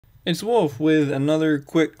It's Wolf with another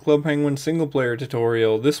quick Club Penguin Singleplayer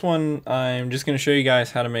tutorial. This one, I'm just going to show you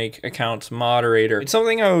guys how to make accounts moderator. It's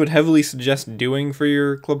something I would heavily suggest doing for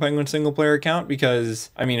your Club Penguin Singleplayer account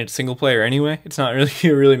because, I mean, it's single player anyway. It's not really,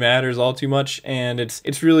 it really matters all too much, and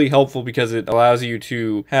it's really helpful because it allows you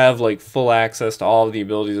to have like full access to all of the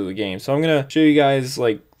abilities of the game. So I'm going to show you guys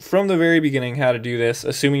like from the very beginning how to do this,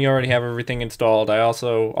 assuming you already have everything installed. I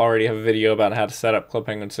also already have a video about how to set up Club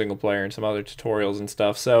Penguin Singleplayer and some other tutorials and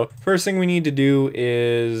stuff. So first thing we need to do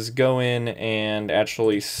is go in and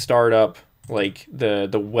actually start up like the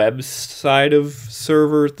web side of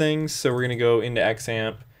server things. So we're going to go into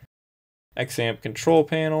XAMPP control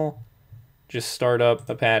panel, just start up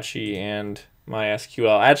Apache and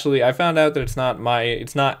MySQL. Actually, I found out that it's not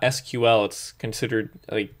SQL, it's considered,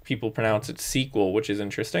 like, people pronounce it SQL, which is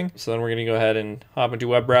interesting. So then we're gonna go ahead and hop into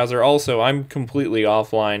web browser. Also, I'm completely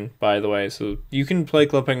offline, by the way, so you can play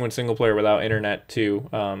Club Penguin Singleplayer without internet too,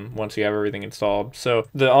 once you have everything installed. So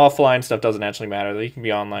the offline stuff doesn't actually matter. You can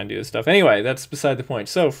be online, do this stuff. Anyway, that's beside the point.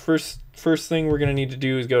 So first thing we're gonna need to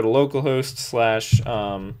do is go to localhost /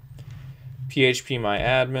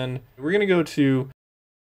 phpMyAdmin. We're gonna go to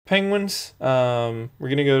Penguins. We're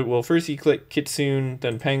gonna go, well, first you click Kitsune,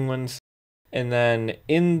 then Penguins, and then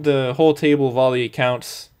in the whole table of all the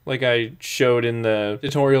accounts, like I showed in the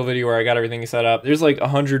tutorial video where I got everything set up, there's like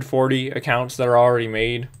 140 accounts that are already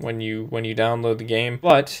made when you download the game.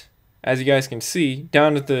 But as you guys can see,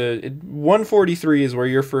 down at the 143 is where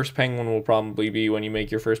your first penguin will probably be when you make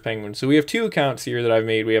your first penguin. So we have two accounts here that I've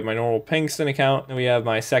made. We have my normal Pengston account, and we have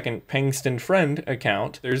my second Pengston friend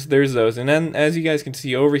account. There's those. And then as you guys can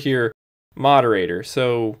see over here, moderator.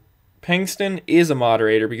 So Pengston is a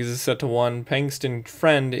moderator because it's set to 1. Pengston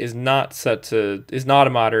friend is not a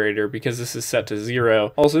moderator because this is set to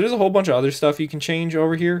 0. Also, there's a whole bunch of other stuff you can change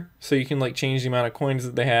over here. So you can like change the amount of coins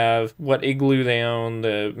that they have, what igloo they own,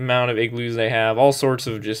 the amount of igloos they have, all sorts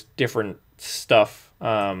of just different stuff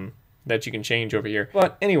that you can change over here.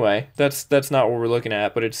 But anyway, that's not what we're looking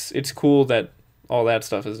at, but it's cool that all that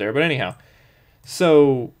stuff is there. But anyhow,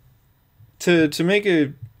 so to make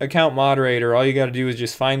a account moderator, all you got to do is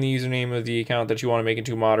just find the username of the account that you want to make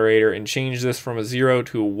into a moderator and change this from a 0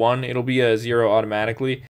 to a 1. It'll be a 0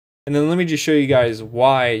 automatically. And then let me just show you guys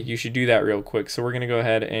why you should do that real quick. So we're going to go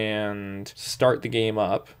ahead and start the game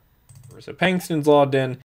up. So Pengston's logged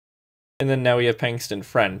in, and then now we have Pengston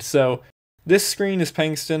friend. So this screen is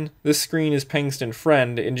Pengston, this screen is Pengston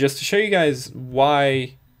friend, and just to show you guys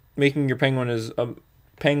why making your penguin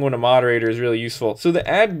a moderator is really useful. So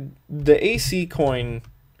the AC coin,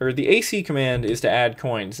 or the AC command, is to add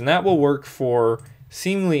coins, and that will work for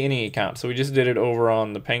seemingly any account. So we just did it over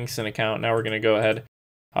on the Pengston account. Now we're going to go ahead,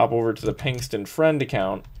 hop over to the Pengston friend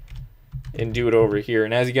account, and do it over here.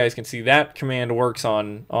 And as you guys can see, that command works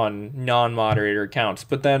on non-moderator accounts.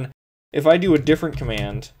 But then if I do a different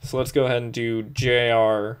command, so let's go ahead and do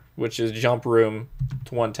JR, which is jump room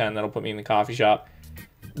to 110. That'll put me in the coffee shop.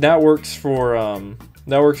 That works for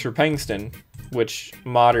Pengston, which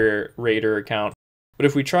moderator account. But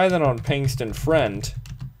if we try that on Pengston friend,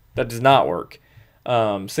 that does not work.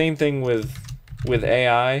 Same thing with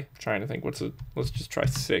AI. I'm trying to think, let's just try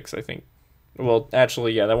 6, I think. Well,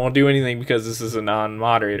 actually, yeah, that won't do anything because this is a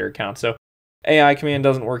non-moderator account. So AI command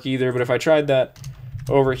doesn't work either. But if I tried that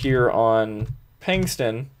over here on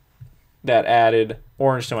Pengston, that added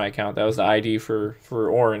orange to my account. That was the ID for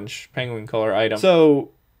orange penguin color item. So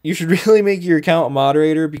you should really make your account a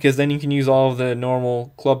moderator because then you can use all of the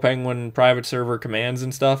normal Club Penguin private server commands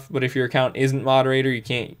and stuff. But if your account isn't moderator, you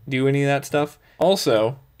can't do any of that stuff.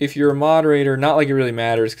 Also, if you're a moderator, not like it really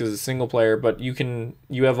matters because it's single player, but you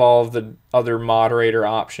have all of the other moderator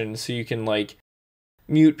options. So you can like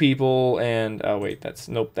mute people and that's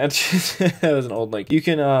just that was an old like. You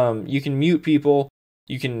can mute people,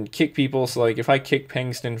 you can kick people. So like if I kick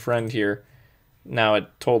Pengston friend here, now it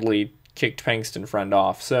totally kicked Pengston friend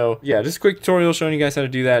off. So yeah, just a quick tutorial showing you guys how to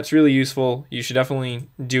do that. It's really useful. You should definitely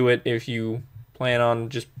do it if you plan on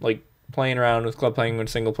just like playing around with Club Penguin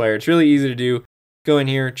Singleplayer. It's really easy to do. Go in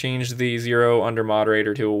here, change the 0 under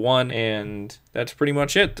moderator to a 1, and that's pretty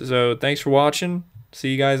much it. So thanks for watching.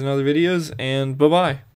 See you guys in other videos, and bye-bye.